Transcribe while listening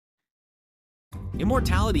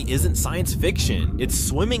Immortality isn't science fiction, it's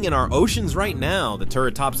swimming in our oceans right now. The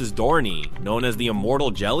Turritopsis dohrnii, known as the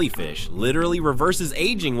immortal jellyfish, literally reverses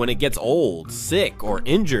aging when it gets old, sick, or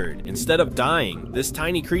injured. Instead of dying, this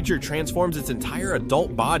tiny creature transforms its entire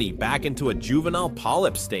adult body back into a juvenile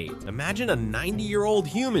polyp state. Imagine a 90-year-old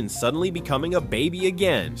human suddenly becoming a baby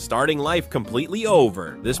again, starting life completely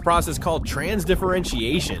over. This process, called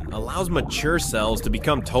transdifferentiation, allows mature cells to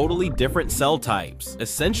become totally different cell types,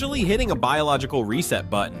 essentially hitting a biological reset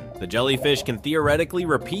button. The jellyfish can theoretically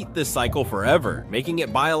repeat this cycle forever, making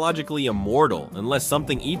it biologically immortal unless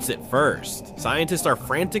something eats it first. Scientists are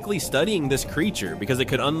frantically studying this creature because it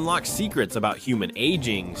could unlock secrets about human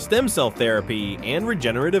aging, stem cell therapy, and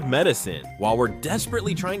regenerative medicine. While we're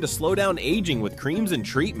desperately trying to slow down aging with creams and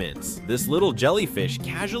treatments, this little jellyfish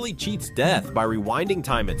casually cheats death by rewinding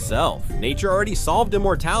time itself. Nature already solved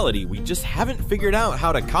immortality, we just haven't figured out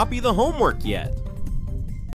how to copy the homework yet.